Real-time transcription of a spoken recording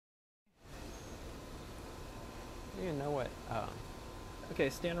don't even know what. Oh. Okay,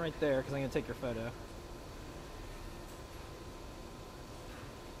 stand right there because I'm going to take your photo.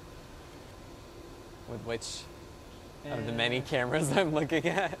 With which of the many cameras I'm looking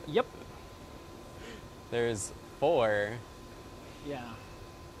at? Yep. There's 4. Yeah.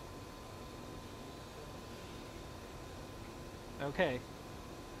 Okay.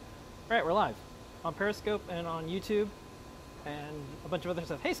 All right, we're live on Periscope and on YouTube and a bunch of other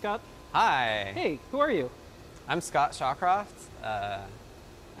stuff. Hey, Scott. Hi. Hey, who are you? I'm Scott Shawcroft.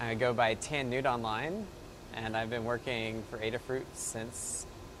 I go by Tan Nude online, and I've been working for Adafruit since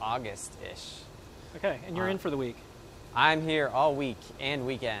August-ish. Okay, and you're in for the week. I'm here all week and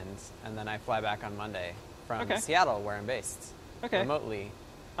weekends, and then I fly back on Monday from Seattle, where I'm based, remotely.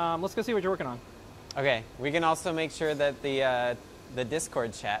 Let's go see what you're working on. Okay, we can also make sure that the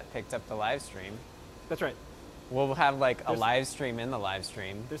Discord chat picked up the live stream. That's right. We'll have like a live stream in the live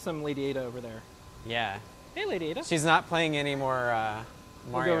stream. There's some Lady Ada over there. Yeah. Hey, Lady Ada. She's not playing any more Mario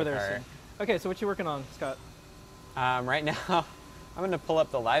We'll go over there Kart. soon. Okay, so what you working on, Scott? Right now, I'm going to pull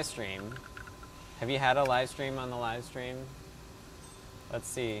up the live stream. Have you had a live stream on the live stream? Let's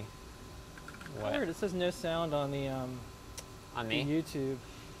see. What? Weird. It says no sound on the on me? YouTube.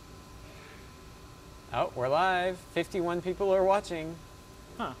 Oh, we're live. 51 people are watching.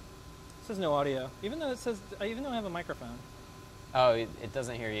 Huh. It says no audio. Even though it says, even though I have a microphone. Oh, it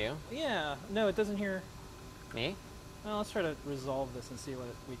doesn't hear you? Yeah. No, it doesn't hear me. Well, let's try to resolve this and see what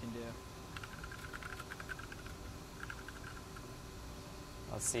we can do.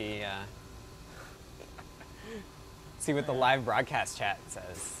 Let's see. See what the live broadcast chat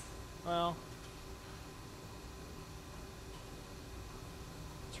says. Well,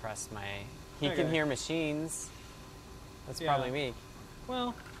 trust my. He can hear machines. That's probably me.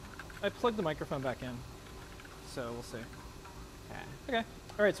 Well, I plugged the microphone back in, so we'll see. Okay. Okay.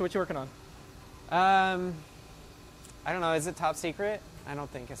 All right. So what you working on? I don't know. Is it top secret? I don't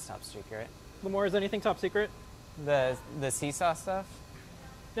think it's top secret. Lamore, is anything top secret? The Seesaw stuff?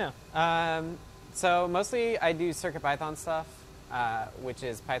 Yeah. So mostly I do CircuitPython stuff, which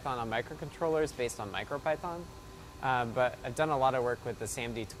is Python on microcontrollers based on MicroPython. But I've done a lot of work with the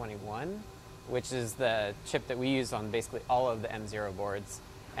SAMD21, which is the chip that we use on basically all of the M0 boards.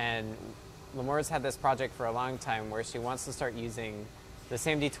 And Lamore's had this project for a long time where she wants to start using the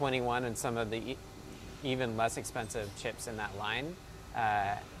SAMD21 and some of the even less expensive chips in that line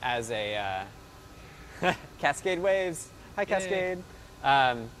as a Cascade Waves. Hi, Cascade.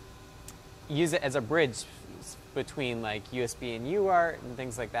 Use it as a bridge between like USB and UART and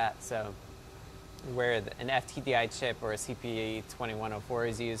things like that. So where an FTDI chip or a CP2104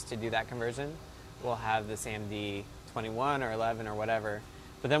 is used to do that conversion, we'll have the SAMD 21 or 11 or whatever.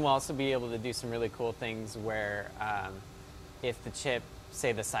 But then we'll also be able to do some really cool things where if the chip,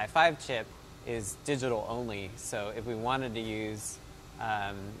 say the Sci5 chip, is digital only. So if we wanted to use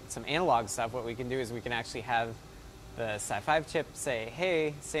some analog stuff, what we can do is we can actually have the Sci5 chip say,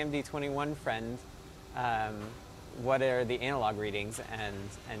 hey, SAMD21 friend, what are the analog readings,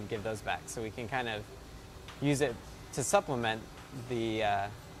 and give those back. So we can kind of use it to supplement the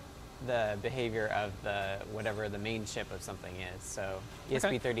behavior of whatever the main chip of something is. So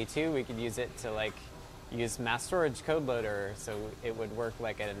ESP32, we could use it to like use mass storage code loader, so it would work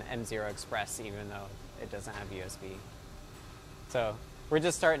like an M0 Express even though it doesn't have USB. So we're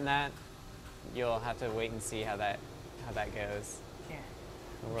just starting that. You'll have to wait and see how that goes. Yeah.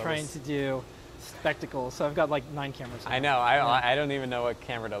 I'm trying to do spectacles, so I've got like 9 cameras. I know. I don't even know what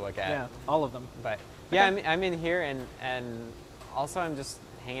camera to look at. Yeah, all of them. But yeah, I'm in here, and also I'm just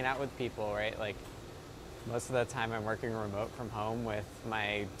hanging out with people, right? Like most of the time I'm working remote from home with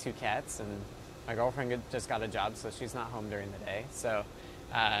my 2 cats, and my girlfriend just got a job, so she's not home during the day. So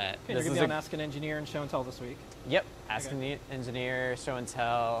you're going to be on Ask an Engineer and Show and Tell this week. Yep. Ask an Engineer, Show and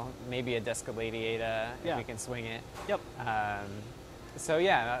Tell, maybe a Desk of Lady Ada if we can swing it. Yep. So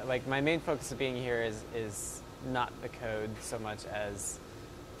yeah, like my main focus of being here is not the code so much as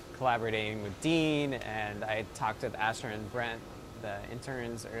collaborating with Dean, and I talked with Asher and Brent, the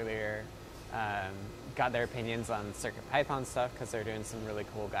interns, earlier, got their opinions on CircuitPython stuff because they're doing some really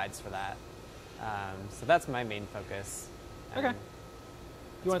cool guides for that. So that's my main focus. Okay.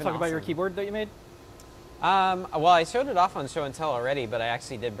 You want to talk about your keyboard that you made? Well, I showed it off on Show and Tell already, but I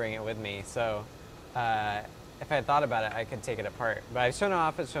actually did bring it with me. So if I had thought about it, I could take it apart. But I've shown it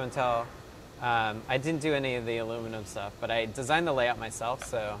off at Show and Tell. I didn't do any of the aluminum stuff, but I designed the layout myself.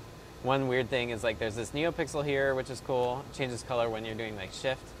 So one weird thing is like there's this NeoPixel here, which is cool. It changes color when you're doing like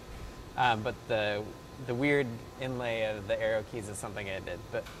shift. But the weird inlay of the arrow keys is something I did.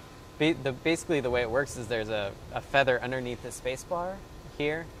 But basically the way it works is there's a feather underneath the space bar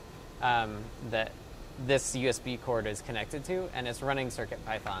here that this USB cord is connected to, and it's running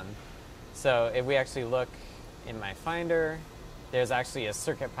CircuitPython. So if we actually look in my Finder, there's actually a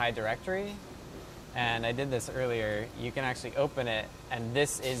CircuitPy directory, and I did this earlier. You can actually open it, and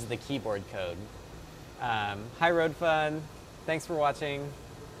this is the keyboard code. Hi Road Fun, thanks for watching.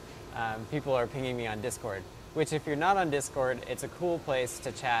 People are pinging me on Discord, which if you're not on Discord, it's a cool place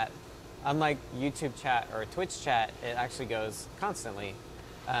to chat. Unlike YouTube chat or Twitch chat, it actually goes constantly.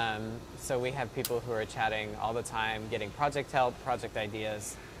 So we have people who are chatting all the time, getting project help, project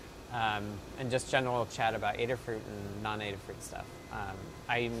ideas, and just general chat about Adafruit and non-Adafruit stuff.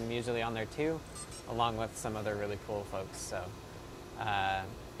 I'm usually on there too, along with some other really cool folks. So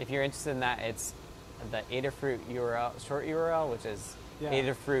if you're interested in that, it's the Adafruit URL, short URL, which is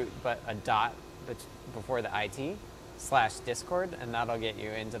Adafruit, but a dot before the IT /Discord, and that'll get you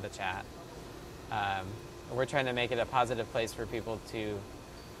into the chat. We're trying to make it a positive place for people to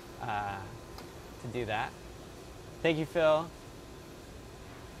do that. Thank you, Phil.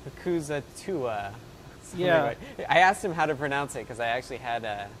 Hakuza Tua. Yeah. I asked him how to pronounce it because I actually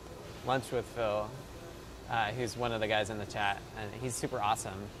had lunch with Phil, who's one of the guys in the chat, and he's super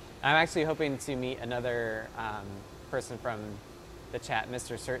awesome. I'm actually hoping to meet another person from the chat.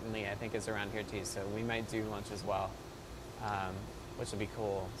 Mr. Certainly, I think, is around here too, so we might do lunch as well, which will be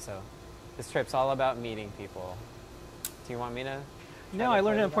cool. So this trip's all about meeting people. Do you want me to? No, I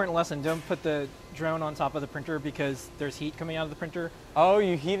learned an important lesson. Don't put the drone on top of the printer because there's heat coming out of the printer. Oh,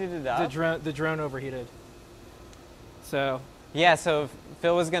 you heated it up? The drone overheated. So. Yeah, so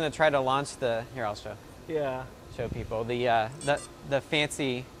Phil was going to try to launch the, here I'll show. Yeah. Show people the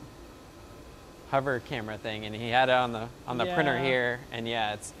fancy hover camera thing, and he had it on the printer here, and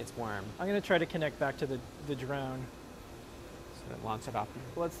yeah, it's warm. I'm going to try to connect back to the drone. So launch it off.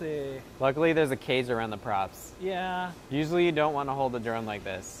 Let's see. Luckily, there's a cage around the props. Yeah. Usually, you don't want to hold a drone like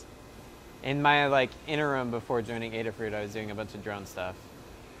this. In my interim before joining Adafruit, I was doing a bunch of drone stuff,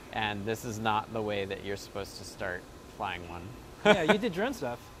 and this is not the way that you're supposed to start flying one. Yeah, you did drone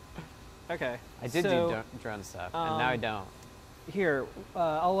stuff. Okay. I did do drone stuff, and now I don't. Here,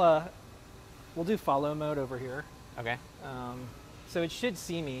 we'll do follow mode over here. Okay. So it should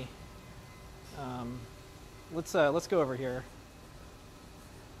see me. Let's go over here.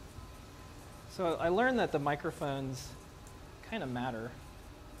 So I learned that the microphones kind of matter.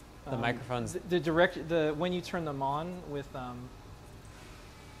 The microphones. When you turn them on with.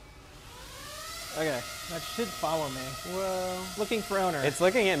 Okay, that should follow me. Whoa. Looking for owner. It's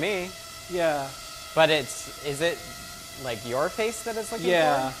looking at me. Yeah. But is it like your face that it's looking for?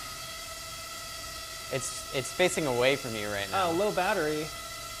 Yeah. It's facing away from you right now. Oh, low battery.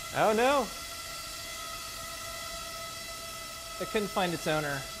 Oh no. It couldn't find its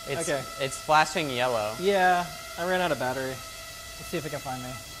owner. Okay. It's flashing yellow. Yeah, I ran out of battery. Let's see if it can find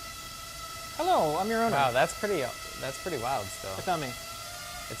me. Hello, I'm your owner. Wow, that's pretty wild still. It found me.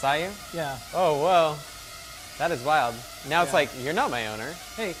 It saw you? Yeah. Oh, whoa. That is wild. Now it's like, you're not my owner.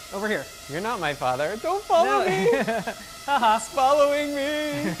 Hey, over here. You're not my father. Don't follow me. Haha. It's following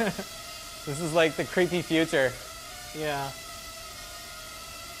me. This is like the creepy future. Yeah.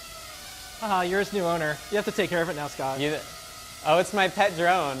 Haha, you're its new owner. You have to take care of it now, Scott. Oh, it's my pet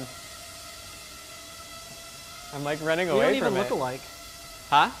drone. I'm like running away from it. We don't even look alike.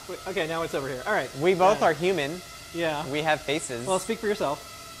 Huh? Wait, okay, now it's over here. All right. We both are human. Yeah. We have faces. Well, speak for yourself.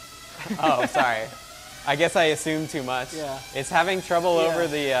 Oh, sorry. I guess I assumed too much. Yeah. It's having trouble over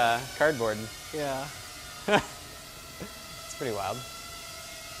the cardboard. Yeah. It's pretty wild.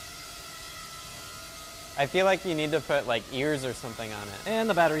 I feel like you need to put ears or something on it. And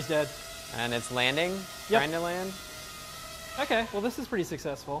the battery's dead. And it's landing? Yep. Trying to land? Okay, well this is pretty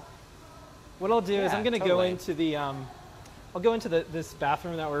successful. What I'll do is I'm going to go into the, I'll go into this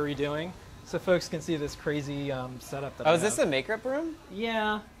bathroom that we're redoing so folks can see this crazy setup that I have. Is this the makeup room?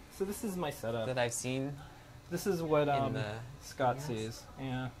 Yeah. So this is my setup. That I've seen. This is what Scott sees.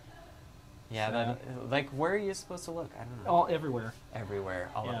 Yeah. Yeah, so, where are you supposed to look? I don't know. All everywhere. Everywhere,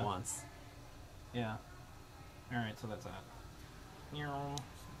 all at once. Yeah. All right, so that's that.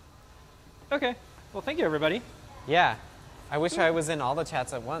 Okay. Well, thank you, everybody. Yeah. I wish I was in all the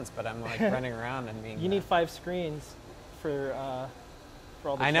chats at once, but I'm running around and being. You need 5 screens for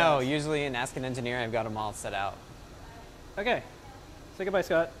all the I know. chats. Usually in Ask an Engineer, I've got them all set out. Okay. Say goodbye,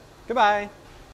 Scott. Goodbye.